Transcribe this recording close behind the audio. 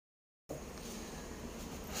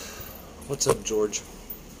What's up, George?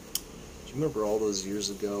 Do you remember all those years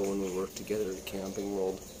ago when we worked together at Camping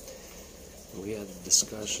World? We had a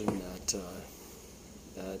discussion that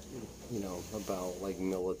about like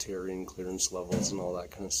military and clearance levels and all that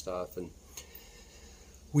kind of stuff, and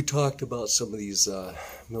we talked about some of these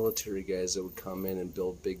military guys that would come in and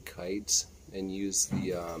build big kites and use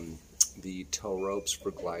the tow ropes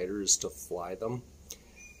for gliders to fly them,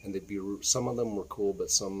 and some of them were cool, but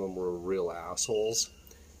some of them were real assholes.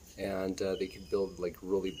 And they could build like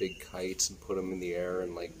really big kites and put them in the air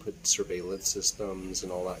and like put surveillance systems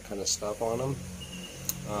and all that kind of stuff on them.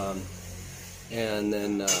 And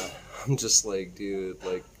then I'm just like, dude,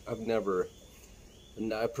 like I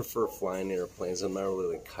prefer flying airplanes. I'm not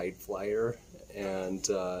really a kite flyer. And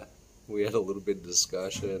we had a little bit of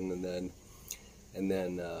discussion, and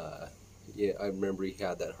then yeah, I remember he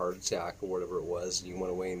had that heart attack or whatever it was, and you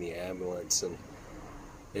went away in the ambulance, and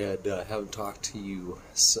haven't talked to you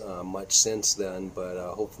much since then, but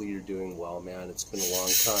hopefully you're doing well, man. It's been a long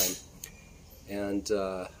time. And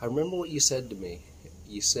I remember what you said to me.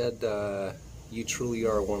 You said, you truly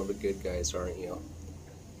are one of the good guys, aren't you?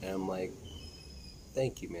 And I'm like,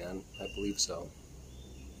 thank you, man. I believe so.